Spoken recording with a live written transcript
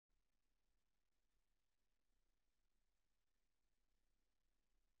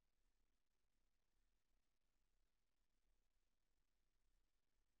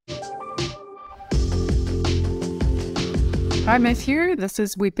Hi, Matthew. This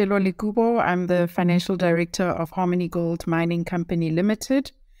is Boipelo Lekubo. I'm the Financial Director of Harmony Gold Mining Company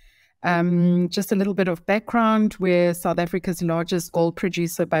Limited. Just a little bit of background. We're South Africa's largest gold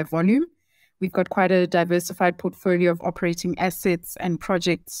producer by volume. We've got quite a diversified portfolio of operating assets and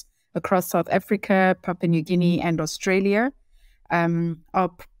projects across South Africa, Papua New Guinea, and Australia. Our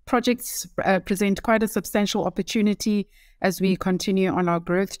projects present quite a substantial opportunity as we continue on our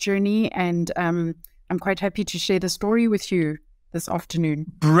growth journey, and I'm quite happy to share the story with you this afternoon.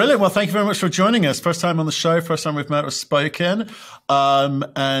 Brilliant. Well, thank you very much for joining us. First time on the show, first time we've met or spoken.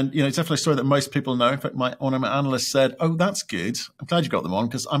 And, you know, it's definitely a story that most people know. In fact, one of my analysts said, "Oh, that's good. I'm glad you got them on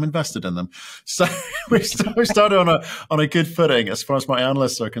because I'm invested in them." So we started on a good footing as far as my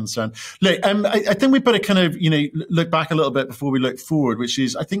analysts are concerned. Look, I think we better kind of, you know, look back a little bit before we look forward, which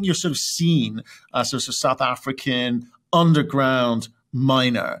is, I think you're sort of seen as sort of South African underground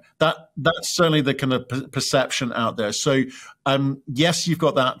miner. That's certainly the kind of perception out there. So yes, you've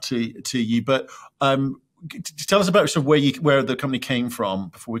got that to you, but tell us about sort of where the company came from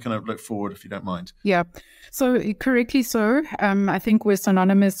before we kind of look forward, if you don't mind. Yeah, so correctly so. I think we're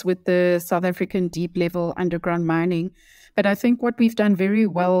synonymous with the South African deep level underground mining, but I think what we've done very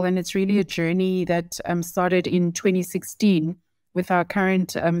well, and it's really a journey that started in 2016 with our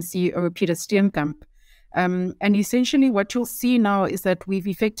current CEO, Peter Steenkamp. And essentially what you'll see now is that we've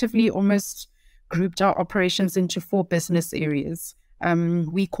effectively almost grouped our operations into 4 business areas.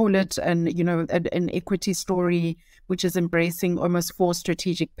 We call it an equity story, which is embracing almost 4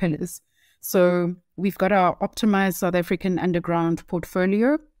 strategic pillars. So we've got our optimized South African underground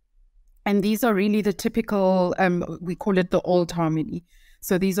portfolio, and these are really the typical, we call it the old Harmony.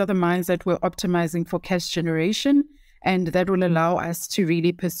 So these are the mines that we're optimizing for cash generation, and that will allow us to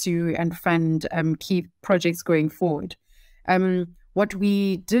really pursue and fund key projects going forward. What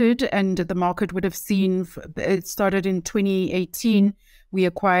we did, and the market would have seen, it started in 2018. We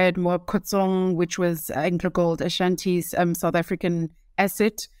acquired Moab Khotsong, which was AngloGold Ashanti's South African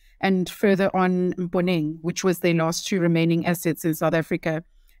asset, and further on Mponeng, which was their last 2 remaining assets in South Africa.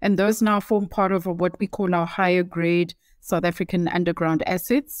 And those now form part of what we call our higher grade South African underground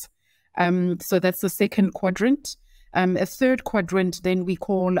assets. So that's the second quadrant. A third quadrant then we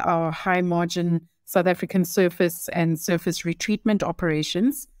call our high margin South African surface and surface retreatment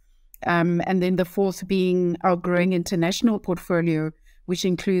operations. And then the fourth being our growing international portfolio, which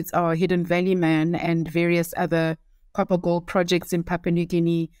includes our Hidden Valley Man and various other copper gold projects in Papua New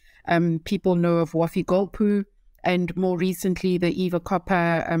Guinea. People know of Wafi-Golpu, and more recently the Eva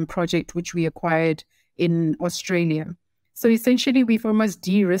Copper project, which we acquired in Australia. So essentially we've almost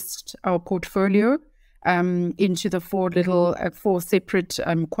de-risked our portfolio into the 4 separate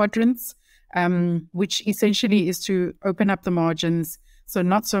quadrants, which essentially is to open up the margins. So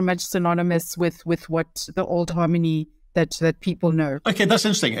not so much synonymous with what the old Harmony that people know. Okay, that's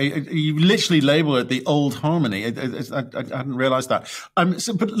interesting. You literally label it the old Harmony. I hadn't realized that.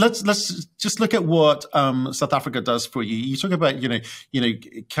 But let's just look at what South Africa does for you. You talk about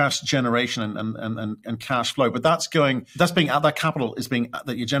cash generation and cash flow, but that capital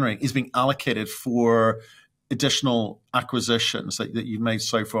that you're generating is being allocated for additional acquisitions that you've made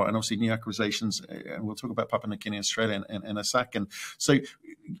so far, and obviously new acquisitions. And we'll talk about Papua New Guinea, Australia in a second. So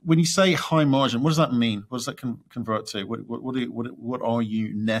when you say high margin, what does that mean? What does that convert to? What are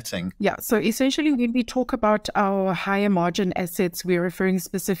you netting? Yeah, so essentially when we talk about our higher margin assets, we're referring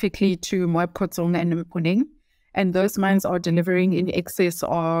specifically to Moab Khotsong and Mponeng, and those mines are delivering in excess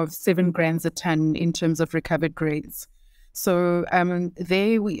of 7 grams a ton in terms of recovered grades. So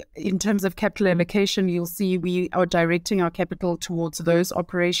in terms of capital allocation, you'll see we are directing our capital towards those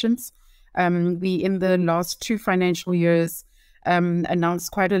operations. We, in the last 2 financial years,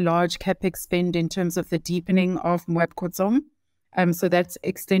 announced quite a large capex spend in terms of the deepening of Moab Khotsong. So that's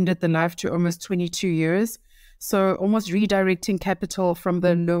extended the life to almost 22 years. So almost redirecting capital from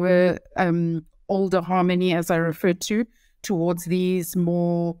the lower, older Harmony, as I referred to, towards these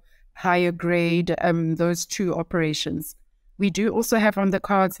more higher grade, those 2 operations. We do also have on the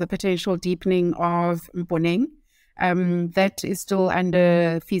cards the potential deepening of Mponeng. That is still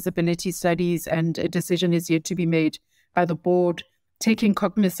under feasibility studies, and a decision is yet to be made by the board, taking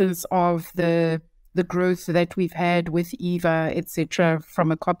cognizance of the growth that we've had with Eva, etc.,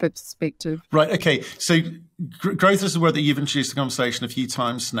 from a copper perspective. Right. Okay. So growth is the word that you've introduced the conversation a few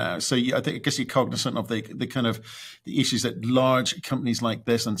times now. So I guess you're cognizant of the kind of the issues that large companies like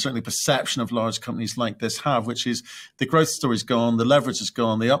this, and certainly perception of large companies like this have, which is the growth story's gone, the leverage is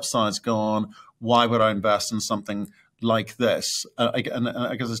gone, the upside's gone. Why would I invest in something like this? And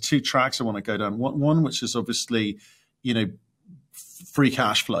I guess there's 2 tracks I want to go down. One which is obviously, free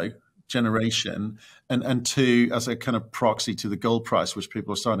cash flow generation, and two, as a kind of proxy to the gold price, which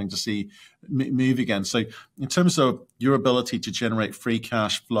people are starting to see move again. So in terms of your ability to generate free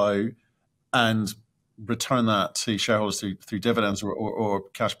cash flow and return that to shareholders through dividends or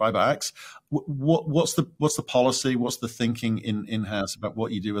cash buybacks, what's the policy? What's the thinking in-house about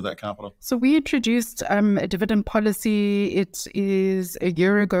what you do with that capital? So we introduced a dividend policy. It is a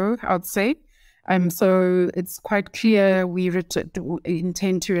year ago, I'd say. So it's quite clear we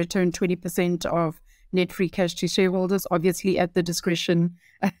intend to return 20% of net free cash to shareholders, obviously at the discretion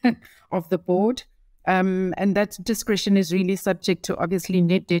of the board. And that discretion is really subject to obviously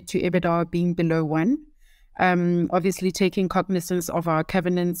net debt to EBITDA being below 1. Obviously taking cognizance of our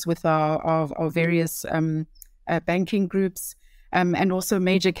covenants with our various banking groups, and also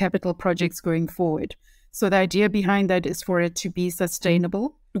major capital projects going forward. So the idea behind that is for it to be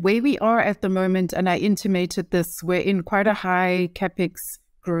sustainable. Where we are at the moment, and I intimated this, we're in quite a high CapEx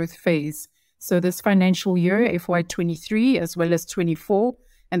growth phase. So this financial year, FY23 as well as 24,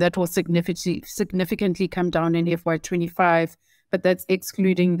 and that will significantly come down in FY25, but that's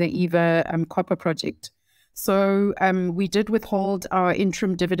excluding the Eva Copper project. So we did withhold our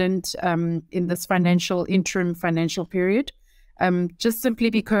interim dividend in this interim financial period, just simply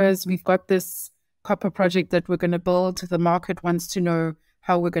because we've got this copper project that we're going to build. The market wants to know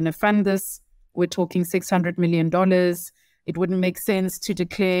how we're going to fund this. We're talking $600 million. It wouldn't make sense to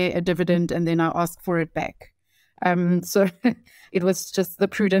declare a dividend and then I ask for it back. So it was just the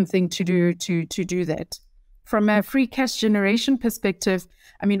prudent thing to do that. From a free cash generation perspective,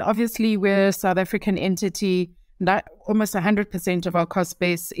 I mean, obviously we're a South African entity. Almost 100% of our cost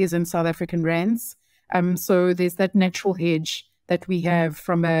base is in South African rands. So there's that natural hedge that we have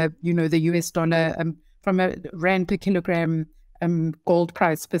from the US dollar, from a rand per kilogram gold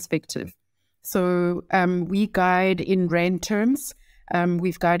price perspective. So we guide in rand terms.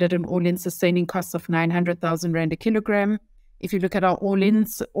 We've guided an all-in sustaining cost of 900,000 rand a kilogram. If you look at our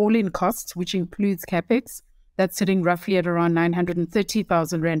all-in costs, which includes capex, that's sitting roughly at around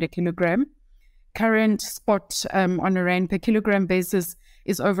 930,000 rand a kilogram. Current spot on a rand per kilogram basis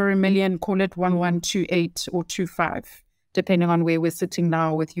is over $1 million, call it 1128 or 25, depending on where we're sitting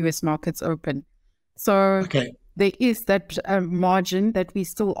now with US markets open. So there is that margin that we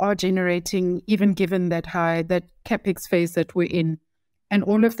still are generating, even given that capex phase that we're in. And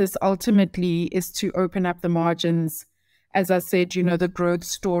all of this ultimately is to open up the margins. As I said, the growth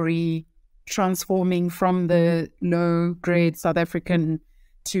story transforming from the low grade South African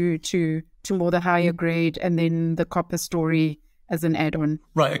to more the higher grade, and then the copper story as an add-on.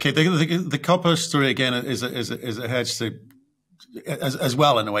 Right. Okay. The copper story again is a hedge to as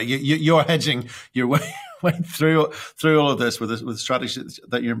well in a way. You're hedging your way through all of this with strategies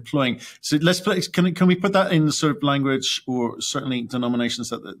that you're employing. So can we put that in sort of language or certainly denominations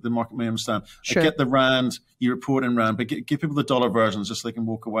that the market may understand? Sure. I get the rand, you report in rand, but give people the dollar versions just so they can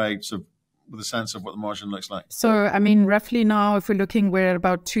walk away sort of with a sense of what the margin looks like. So, I mean, roughly now, if we're looking, we're at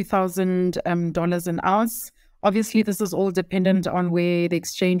about $2,000 an ounce. Obviously, this is all dependent on where the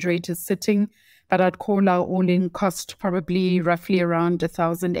exchange rate is sitting, but I'd call our all-in cost probably roughly around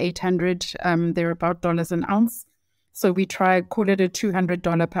 1,800 thereabout dollars an ounce. So we call it a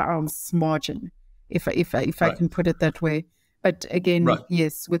 $200 per ounce margin, if I can put it that way. But again,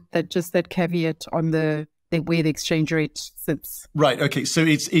 yes, with that caveat on the where the exchange rate sits. Right. Okay. So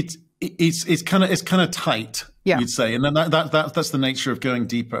it's kind of tight, you'd say, and then that's the nature of going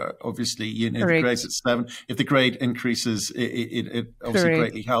deeper. Obviously, if the grade's at 7, if the grade increases, it obviously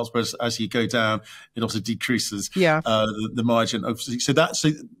greatly helps. But as you go down, it also decreases the margin. Obviously,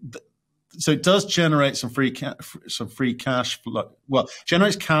 so it does generate some free cash flow. Well,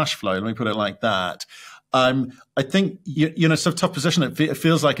 generates cash flow. Let me put it like that. I think it's a tough position. It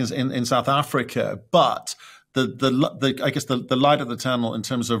feels like in South Africa, but I guess the light at the tunnel in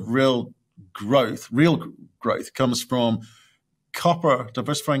terms of real growth comes from copper,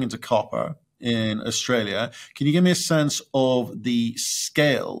 diversifying into copper in Australia. Can you give me a sense of the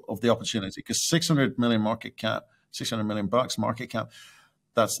scale of the opportunity? Because 600 million market cap, $600 million market cap,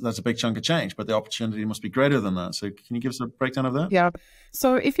 that's a big chunk of change, but the opportunity must be greater than that. So can you give us a breakdown of that? Yeah.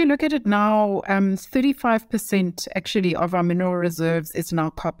 So if you look at it now, 35% actually of our mineral reserves is now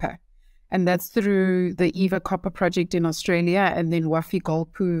copper. And that's through the Eva Copper project in Australia, and then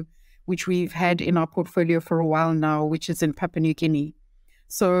Wafi-Golpu, which we've had in our portfolio for a while now, which is in Papua New Guinea.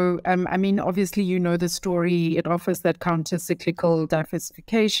 So, I mean, obviously, the story. It offers that counter-cyclical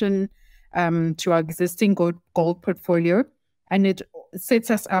diversification to our existing gold portfolio. And it sets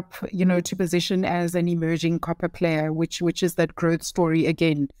us up, to position as an emerging copper player, which is that growth story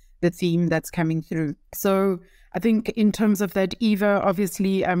again, the theme that's coming through. So I think in terms of that, Eva,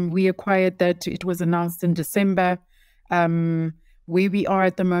 obviously, we acquired that. It was announced in December. Where we are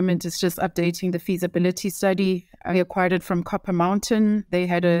at the moment is just updating the feasibility study. I acquired it from Copper Mountain. They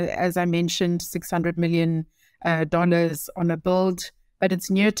had, as I mentioned, $600 million on a build, but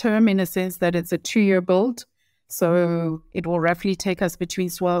it's near term in a sense that it's a 2-year build. So it will roughly take us between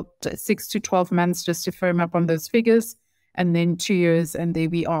 6 to 12 months just to firm up on those figures, and then 2 years, and there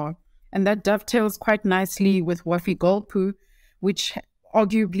we are. And that dovetails quite nicely with Wafi-Golpu, which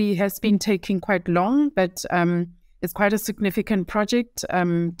arguably has been taking quite long, but it's quite a significant project,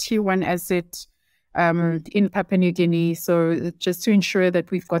 tier 1 asset in Papua New Guinea. So just to ensure that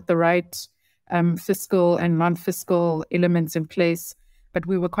we've got the right fiscal and non-fiscal elements in place. But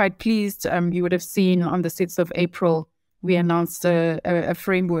we were quite pleased. You would have seen on the 6th of April, we announced a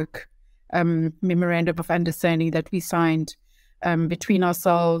framework memorandum of understanding that we signed between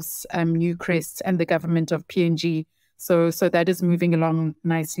ourselves, Newcrest, and the government of PNG. So that is moving along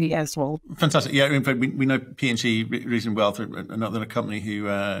nicely as well. Fantastic. Yeah, in fact, we know PNG reasonably well through another company who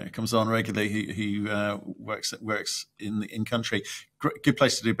comes on regularly, who works in country. Good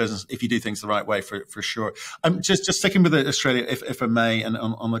place to do business if you do things the right way, for sure. Just sticking with Australia, if I may, and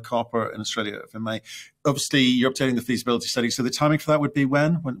on the copper in Australia, if I may. Obviously, you're updating the feasibility study. So the timing for that would be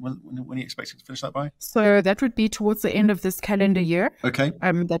when? When are you expecting to finish that by? So that would be towards the end of this calendar year. Okay.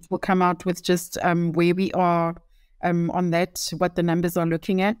 That will come out with just where we are on that, what the numbers are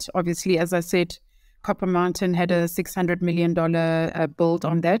looking at. Obviously, as I said, Copper Mountain had a $600 million build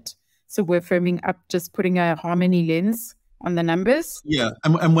on that. So we're firming up, just putting a harmony lens on the numbers. Yeah.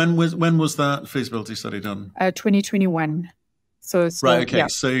 And when was that feasibility study done? 2021. So right. Okay. Yeah.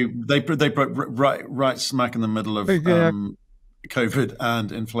 So they broke right smack in the middle of COVID and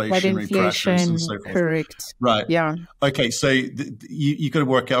inflationary pressures and so forth. Correct. Right. Yeah. Okay. So you got to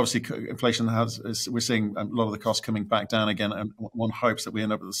work out. Obviously, inflation we're seeing a lot of the costs coming back down again, and one hopes that we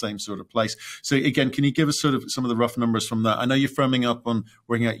end up at the same sort of place. So again, can you give us sort of some of the rough numbers from that? I know you're firming up on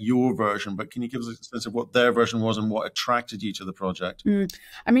working out your version, but can you give us a sense of what their version was and what attracted you to the project?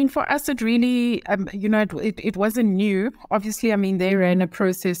 I mean, for us, it really, it wasn't new. Obviously, I mean, they ran a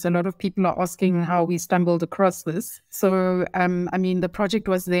process. A lot of people are asking how we stumbled across this. So, I mean, the project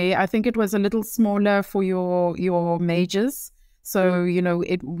was there. I think it was a little smaller for your majors. So,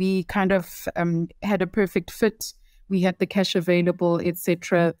 we kind of had a perfect fit. We had the cash available,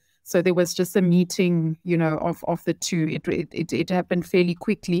 etc. So there was just a meeting, of the two. It happened fairly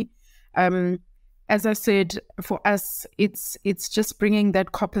quickly. As I said, for us, it's just bringing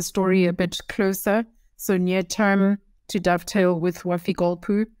that copper story a bit closer. So near term to dovetail with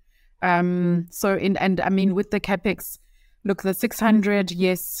Wafi-Golpu. And I mean, with the capex, look, the 600,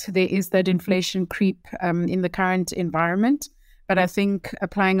 yes, there is that inflation creep in the current environment, but I think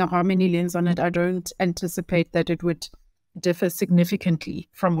applying a harmony lens on it, I don't anticipate that it would differ significantly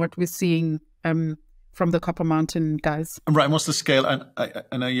from what we're seeing from the Copper Mountain guys. Right, and what's the scale?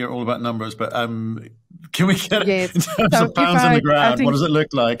 I know you're all about numbers, but can we get it in terms of pounds on the ground? What does it look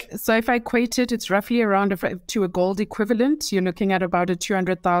like? So if I equate it, it's roughly around to a gold equivalent. You're looking at about a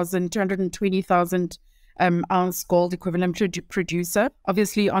 220,000 ounce gold equivalent producer.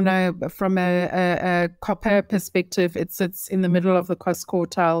 Obviously, from a copper perspective, it sits in the middle of the cost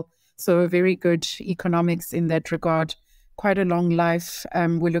quartile. So very good economics in that regard. Quite a long life.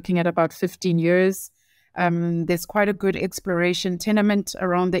 We're looking at about 15 years. There's quite a good exploration tenement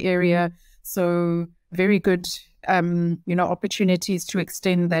around the area. So very good, opportunities to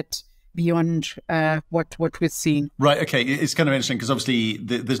extend that beyond what we're seeing. Right. Okay. It's kind of interesting because obviously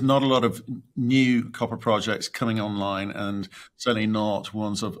there's not a lot of new copper projects coming online, and certainly not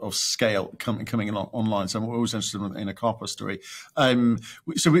ones of scale coming online. So I'm always interested in a copper story. So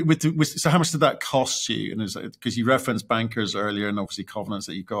so how much did that cost you? And because you referenced bankers earlier, and obviously covenants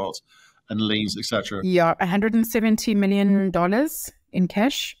that you got and liens, etc. Yeah, $170 million in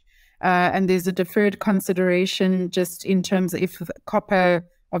cash, and there's a deferred consideration just in terms of if copper,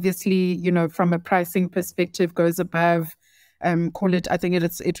 obviously, from a pricing perspective, goes above, call it, I think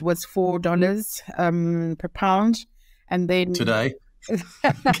it was $4 per pound. And then today, as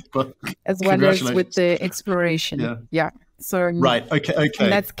well as with the exploration. Yeah. So, right. Okay.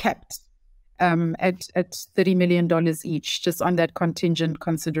 And that's capped at $30 million each, just on that contingent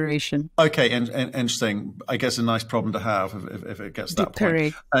consideration. Okay. And interesting. I guess a nice problem to have if it gets to that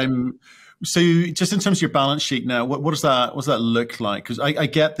point. Correct. So just in terms of your balance sheet now, what does that look like? Because I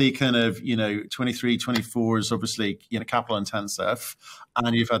get the kind of, 23, 24 is obviously, capital intensive,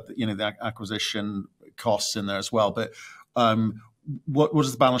 and you've had, the acquisition costs in there as well. But what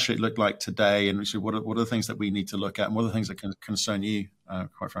does the balance sheet look like today, and what are the things that we need to look at, and what are the things that can concern you,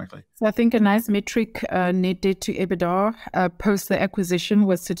 quite frankly? So I think a nice metric, net debt to EBITDA, post the acquisition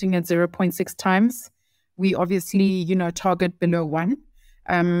was sitting at 0.6 times. We obviously, target below 1.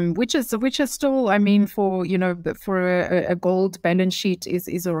 Which is still, I mean, for a gold balance sheet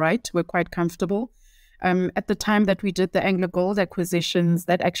is all right. We're quite comfortable. At the time that we did the Anglo Gold acquisitions,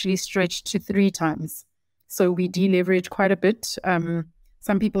 that actually stretched to 3 times. So we deleveraged quite a bit.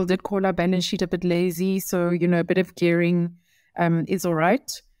 Some people did call our balance sheet a bit lazy. So, a bit of gearing is all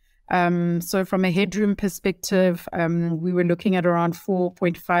right. So from a headroom perspective, we were looking at around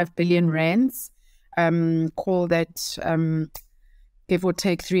 4.5 billion rands. Call that give or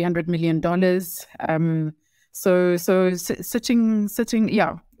take $300 million. So sitting,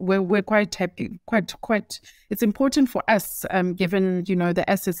 yeah, we're quite happy, quite. It's important for us, given the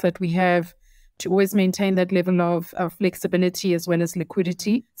assets that we have, to always maintain that level of flexibility as well as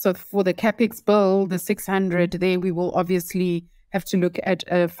liquidity. So for the capex bill, the 600 there, we will obviously have to look at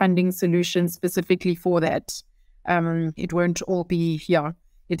a funding solution specifically for that. It won't all be here.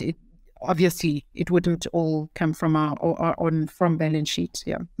 Obviously, it wouldn't all come from from balance sheet.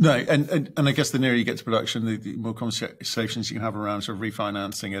 Yeah. No, and I guess the nearer you get to production, the more conversations you can have around sort of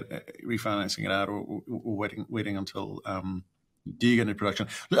refinancing it out, or waiting until you do get into production.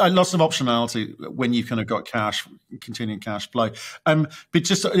 Lots of optionality when you've kind of got cash, continuing cash flow. But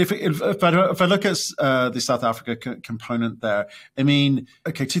just if I look at the South Africa component there, I mean,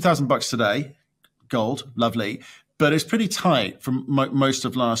 okay, $2,000 today, gold, lovely. But it's pretty tight from most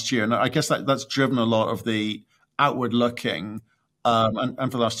of last year. And I guess that's driven a lot of the outward looking. And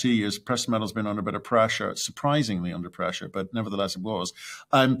for the last 2 years, precious metal's been under a bit of pressure, surprisingly under pressure, but nevertheless it was.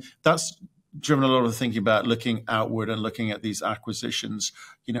 That's driven a lot of the thinking about looking outward and looking at these acquisitions.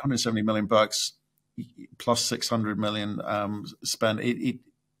 $170 million plus 600 million spent.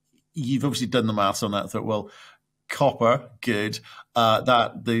 You've obviously done the maths on that. Thought, well, copper, good.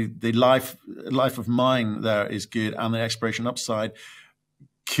 That the life of mine there is good, and the exploration upside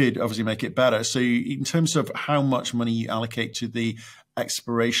could obviously make it better. So, in terms of how much money you allocate to the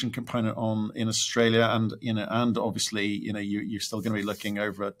exploration component in Australia, and obviously you're still going to be looking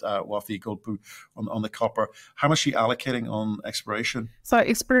over at Wafi-Golpu on the copper. How much are you allocating on exploration? So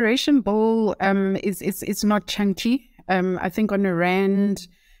exploration bill is not chunky. I think on a rand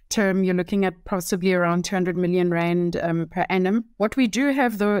term, you're looking at possibly around 200 million rand per annum. What we do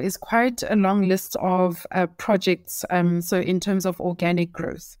have, though, is quite a long list of projects. So in terms of organic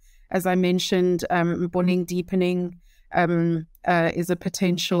growth, as I mentioned, Mboning deepening is a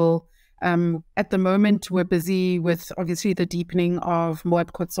potential. At the moment, we're busy with obviously the deepening of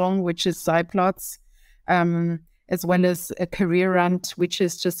Moab Khotsong, which is Zyplots, as well as a career rant, which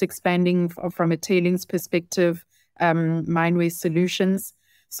is just expanding from a tailings perspective, mine waste solutions.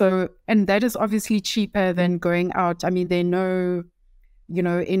 So, and that is obviously cheaper than going out. I mean, there are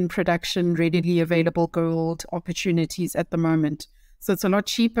no, in production, readily available gold opportunities at the moment. So it's a lot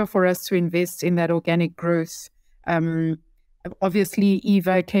cheaper for us to invest in that organic growth. Obviously,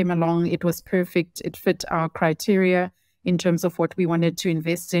 Eva came along. It was perfect. It fit our criteria in terms of what we wanted to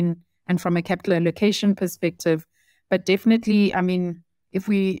invest in and from a capital allocation perspective. But definitely, I mean, if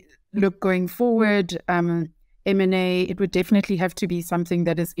we look going forward, M&A, it would definitely have to be something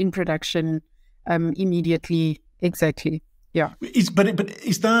that is in production immediately. Exactly. Yeah. But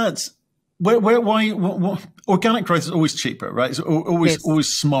is that why organic growth is always cheaper, right? It's always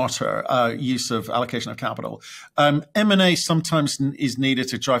smarter use of allocation of capital. M&A sometimes is needed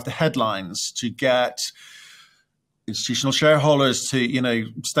to drive the headlines, to get institutional shareholders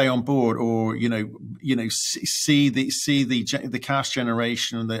to stay on board, or see the cash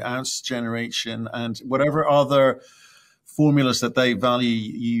generation and the ounce generation and whatever other formulas that they value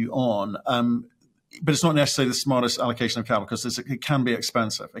you on. But it's not necessarily the smartest allocation of capital, because it can be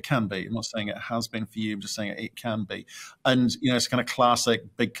expensive. It can be. I'm not saying it has been for you. I'm just saying it can be. And it's kind of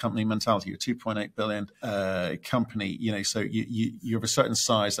classic big company mentality. You're a 2.8 billion company. So you're of a certain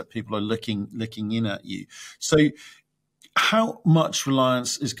size that people are looking in at you. So how much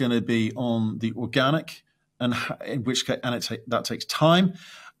reliance is going to be on the organic, and in which case, that takes time.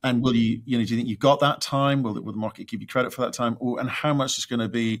 And will do you think you've got that time? Will the market give you credit for that time? And how much is going to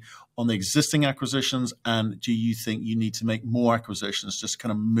be on the existing acquisitions? And do you think you need to make more acquisitions just to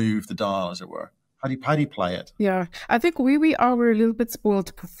kind of move the dial, as it were? How do you play it? Yeah, I think we're a little bit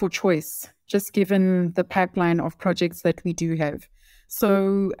spoiled for choice, just given the pipeline of projects that we do have.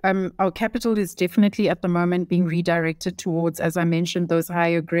 So our capital is definitely at the moment being redirected towards, as I mentioned, those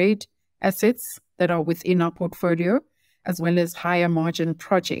higher grade assets that are within our portfolio, as well as higher margin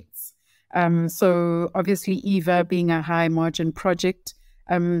projects. So obviously Eva being a high margin project.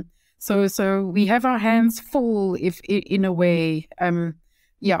 So we have our hands full, if in a way.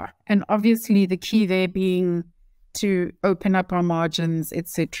 Yeah, and obviously the key there being to open up our margins,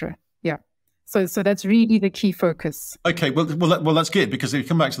 etc. Yeah. So that's really the key focus. Okay, well, that's good, because if you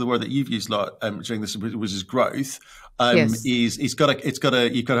come back to the word that you've used a lot during this, which is growth, Yes. you've got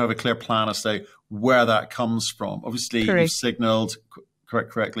to have a clear plan as to where that comes from. Obviously, Correct. you've signalled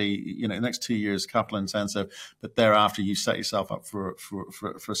correctly, the next 2 years capital intensive, but thereafter you set yourself up for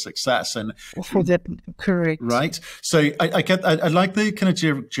success. And for that, correct. Right. So I like the kind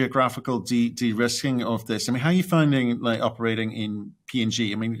of geographical de-risking of this. I mean, how are you finding like operating in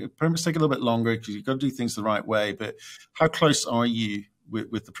PNG? I mean, permits take a little bit longer because you've got to do things the right way, but how close are you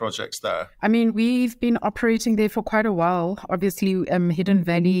with the projects there? I mean, we've been operating there for quite a while. Obviously, Hidden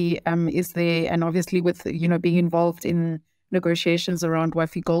Valley is there, and obviously with, being involved in negotiations around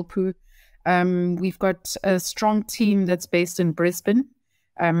Wafi-Golpu. We've got a strong team that's based in Brisbane.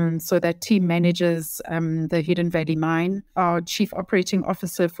 So that team manages the Hidden Valley mine. Our Chief Operating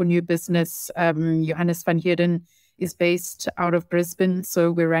Officer for new business, Johannes van Heerden, is based out of Brisbane.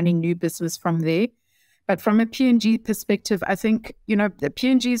 So we're running new business from there. But from a PNG perspective, I think, the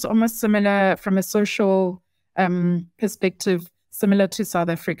PNG is almost similar from a social perspective, similar to South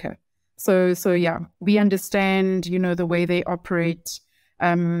Africa. So yeah, we understand, the way they operate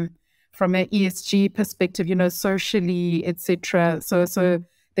from an ESG perspective, socially, etc. So there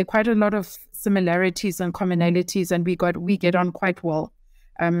are quite a lot of similarities and commonalities, and we get on quite well.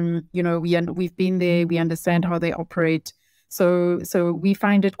 We've been there, we understand how they operate. So we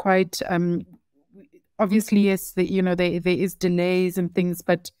find it quite obviously, yes, there is delays and things,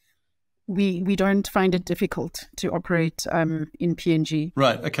 but we don't find it difficult to operate in PNG.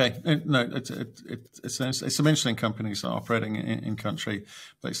 Right. Okay. No, it's some interesting companies operating in country,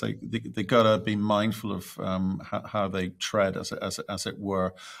 but it's like they gotta be mindful of how they tread, as it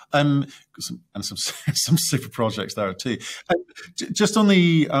were, and some super projects there too. Just on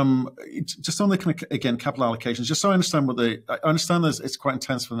the kind of, again, capital allocations. Just so I understand I understand that it's quite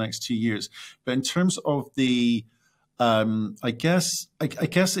intense for the next 2 years, but in terms of the I guess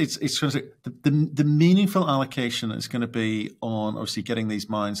it's sort of the meaningful allocation is going to be on obviously getting these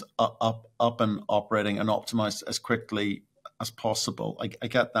mines up and operating and optimized as quickly as possible. I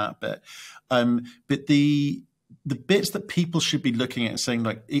get that bit, but the bits that people should be looking at and saying,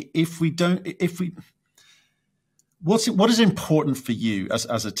 like, what is important for you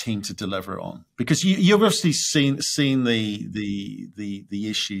as a team to deliver on? Because you've obviously seen the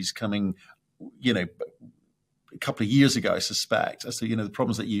issues coming, a couple of years ago, I suspect, as to the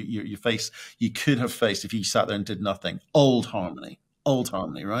problems that you could have faced if you sat there and did nothing. Old Harmony,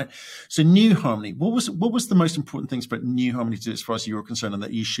 right? So New Harmony, what was the most important things about New Harmony to do as far as you're concerned, and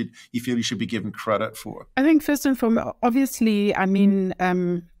that you feel you should be given credit for? I think first and foremost, obviously,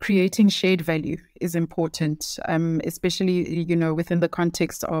 creating shared value is important, especially within the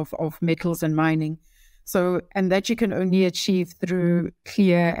context of metals and mining. So, and that you can only achieve through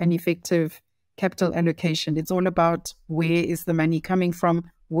clear and effective capital allocation. It's all about where is the money coming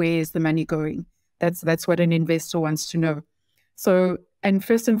from, where is the money going. That's what an investor wants to know. So, and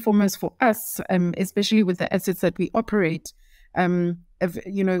first and foremost for us, especially with the assets that we operate,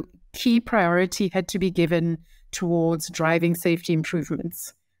 key priority had to be given towards driving safety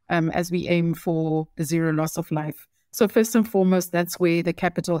improvements as we aim for zero loss of life. So first and foremost, that's where the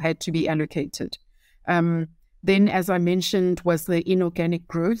capital had to be allocated. Then, as I mentioned, was the inorganic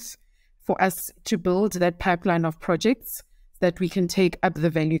growth for us to build that pipeline of projects that we can take up the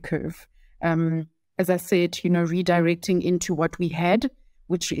value curve. As I said, redirecting into what we had,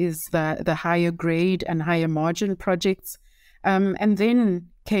 which is the higher grade and higher margin projects. And then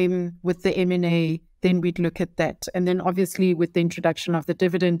came with the M&A, then we'd look at that. And then obviously with the introduction of the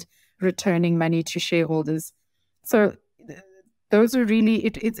dividend, returning money to shareholders. So those are really,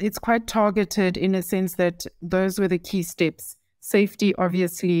 it's quite targeted in a sense that those were the key steps. Safety,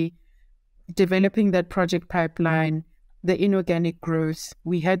 obviously, developing that project pipeline, the inorganic growth.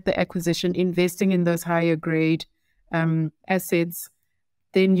 We had the acquisition, investing in those higher grade assets.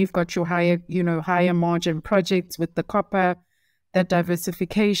 Then you've got your higher margin projects with the copper, that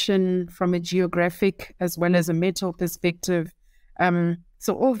diversification from a geographic as well as a metal perspective. So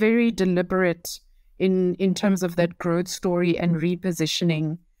all very deliberate in terms of that growth story and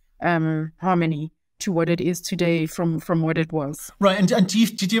repositioning Harmony to what it is today from what it was. Right. And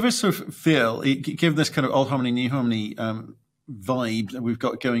did you ever sort of feel, given this kind of Old Harmony, New Harmony vibe that we've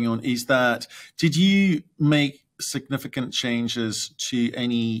got going on, is that, did you make significant changes to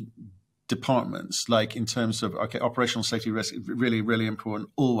any departments, like in terms of, okay, operational safety risk, really, really important,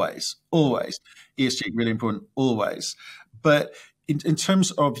 always. ESG, really important, always. But in terms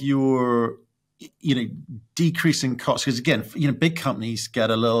of your, decreasing costs, because again, big companies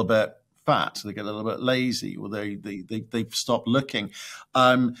get a little bit fat, they get a little bit lazy, or they've stopped looking.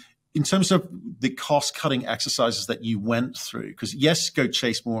 In terms of the cost-cutting exercises that you went through, because yes, go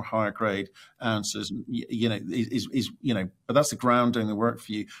chase more higher-grade ounces, but that's the ground doing the work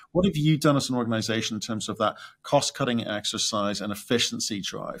for you. What have you done as an organization in terms of that cost-cutting exercise and efficiency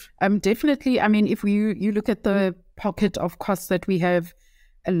drive? Definitely. I mean, if you look at the pocket of costs that we have,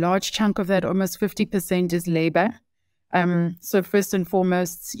 a large chunk of that, almost 50%, is labor. So first and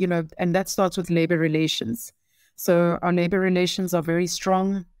foremost, and that starts with labor relations. So our labor relations are very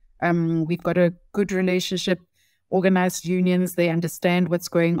strong. We've got a good relationship, organized unions. They understand what's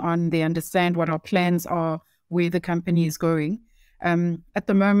going on. They understand what our plans are, where the company is going. At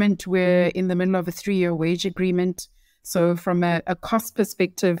the moment, we're in the middle of a 3-year wage agreement. So from a cost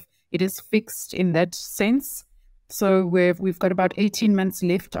perspective, it is fixed in that sense. So we've got about 18 months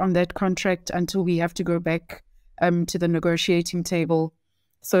left on that contract until we have to go back to the negotiating table.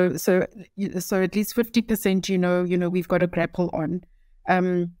 So at least 50%, we've got to grapple on.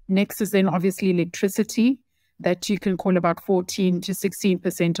 Next is then obviously electricity, that you can call about 14 to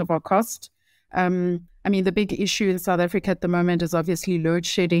 16% of our cost. I mean, the big issue in South Africa at the moment is obviously load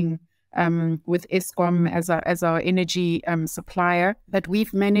shedding with Eskom as our energy supplier. But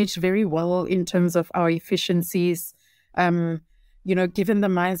we've managed very well in terms of our efficiencies. Given the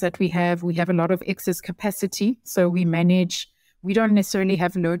mines that we have a lot of excess capacity. So we don't necessarily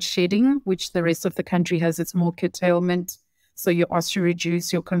have load shedding, which the rest of the country has. It's more curtailment. So you ask to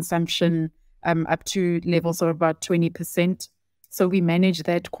reduce your consumption up to levels of about 20%. So we manage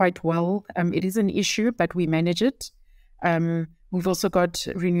that quite well. It is an issue, but we manage it. We've also got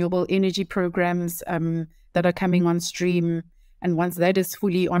renewable energy programs that are coming on stream. And once that is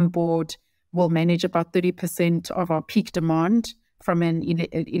fully on board, we'll manage about 30% of our peak demand from an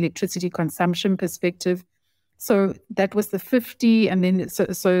electricity consumption perspective. So that was the 50, and then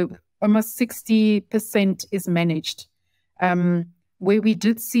so almost 60% is managed. Where we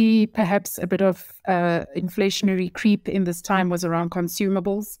did see perhaps a bit of inflationary creep in this time was around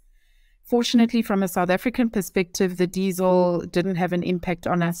consumables. Fortunately, from a South African perspective, the diesel didn't have an impact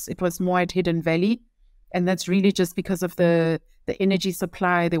on us. It was more at Hidden Valley. And that's really just because of the energy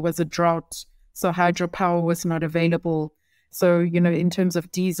supply. There was a drought, so hydropower was not available. So, in terms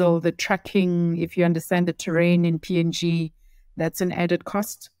of diesel, the trucking, if you understand the terrain in PNG, that's an added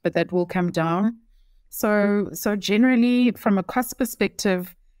cost, but that will come down. So generally, from a cost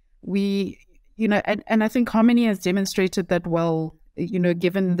perspective, we, and I think Harmony has demonstrated that well,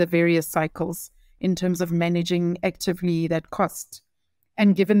 given the various cycles in terms of managing actively that cost.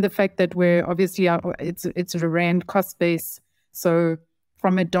 And given the fact that we're obviously, it's a rand cost base. So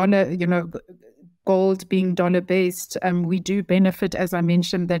from a dollar, gold being dollar-based, we do benefit, as I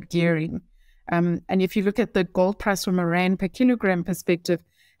mentioned, that gearing. And if you look at the gold price from a rand per kilogram perspective,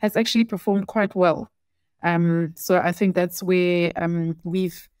 has actually performed quite well. So I think that's where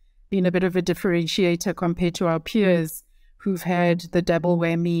we've been a bit of a differentiator compared to our peers who've had the double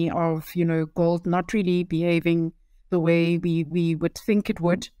whammy of, gold not really behaving the way we would think it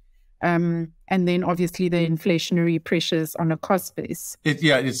would. And then obviously the inflationary pressures on a cost base.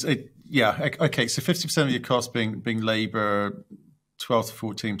 Okay. So 50% of your cost being labor, 12 to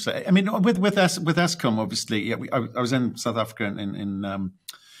 14%. I mean, with Eskom, obviously, I was in South Africa in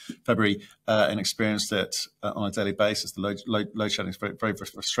February and experienced it on a daily basis. The load shedding is very, very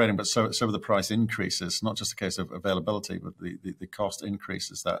frustrating, but so are the price increases, not just a case of availability, but the cost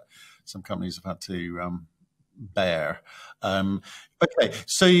increases that some companies have had to bear.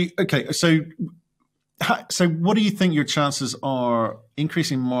 So what do you think your chances are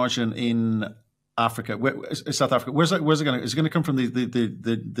increasing margin in Africa, South Africa? Where's it going to? Is it going to come from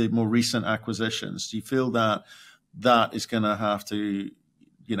the more recent acquisitions? Do you feel that is going to have to,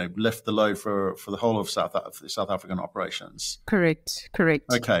 lift the load for the whole of South African operations? Correct. Okay.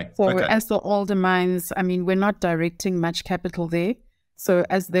 As the older mines, I mean, we're not directing much capital there. So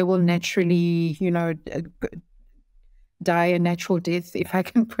as they will naturally, die a natural death, if I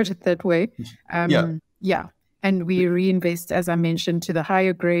can put it that way. Yeah. And we reinvest, as I mentioned, to the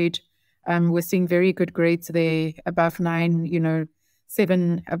higher grade. We're seeing very good grades there, above 9,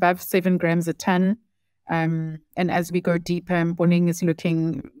 above 7 grams a ton. And as we go deeper, Mboning is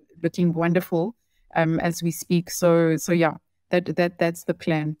looking wonderful as we speak. So yeah, That's the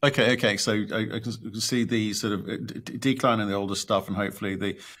plan. Okay. So I can see the sort of decline in the older stuff, and hopefully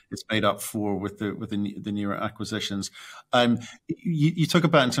it's made up for with the newer acquisitions. You talk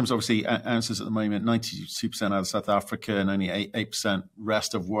about, in terms of obviously ounces at the moment, 92% out of South Africa and only 8%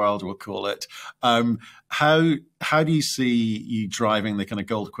 rest of world, we'll call it. How do you see you driving the kind of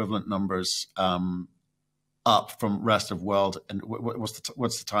gold equivalent numbers up from rest of world, and what's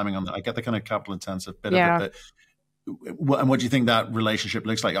the timing on that? I get the kind of capital intensive bit of it, but and what do you think that relationship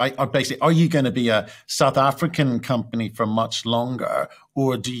looks like? Basically, are you going to be a South African company for much longer,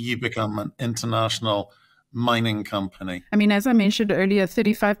 or do you become an international mining company? I mean, as I mentioned earlier,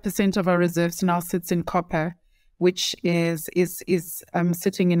 35% of our reserves now sits in copper, which is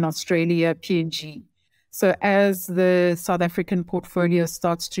sitting in Australia, PNG. So as the South African portfolio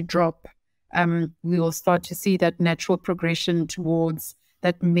starts to drop, we will start to see that natural progression towards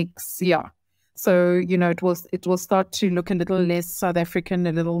that mix. Yeah. So, you know, it will start to look a little less South African,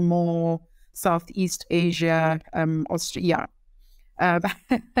 a little more Southeast Asia, Australia. But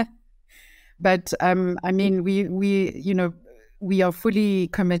I mean, we are fully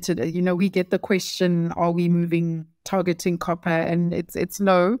committed. You know, we get the question, are we targeting copper? And it's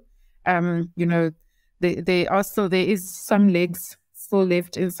no. You know, there is some legs still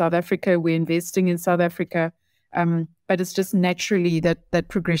left in South Africa. We're investing in South Africa, but it's just naturally that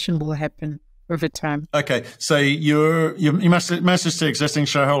progression will happen over time. Okay, so your message to existing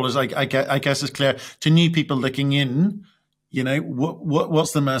shareholders, I guess, is clear. To new people looking in, you know,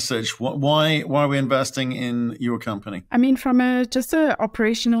 what's the message? Why are we investing in your company? I mean, from just a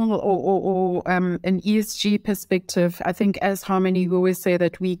operational or an ESG perspective, I think as Harmony, we always say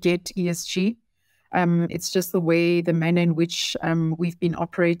that we get ESG. It's just the manner in which we've been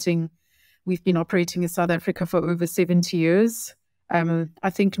operating. We've been operating in South Africa for over 70 years. I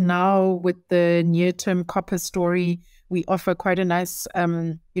think now with the near-term copper story, we offer quite a nice,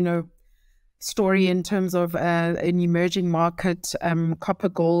 story in terms of an emerging market, copper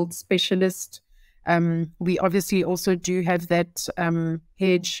gold specialist. We obviously also do have that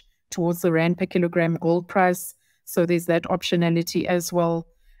hedge towards the rand per kilogram gold price. So there's that optionality as well.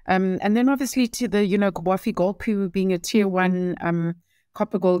 And then obviously to the, Wafi-Golpu being a tier 1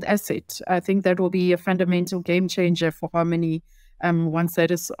 copper gold asset, I think that will be a fundamental game changer for Harmony once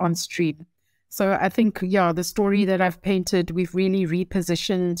that is on stream. So I think, the story that I've painted, we've really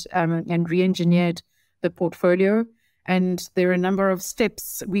repositioned and re-engineered the portfolio. And there are a number of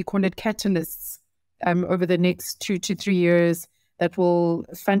steps, we call it catalysts, over the next 2 to 3 years that will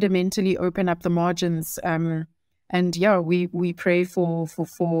fundamentally open up the margins. We pray for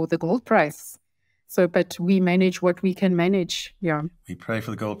the gold price. So, but we manage what we can manage. Yeah. We pray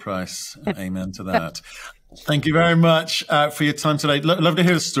for the gold price. Amen to that. Thank you very much for your time today. Love to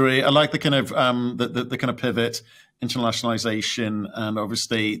hear the story. I like the kind of the kind of pivot, internationalization, and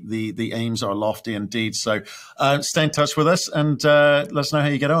obviously the aims are lofty indeed. So stay in touch with us and let us know how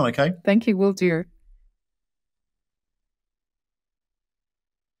you get on. Okay. Thank you. Will do.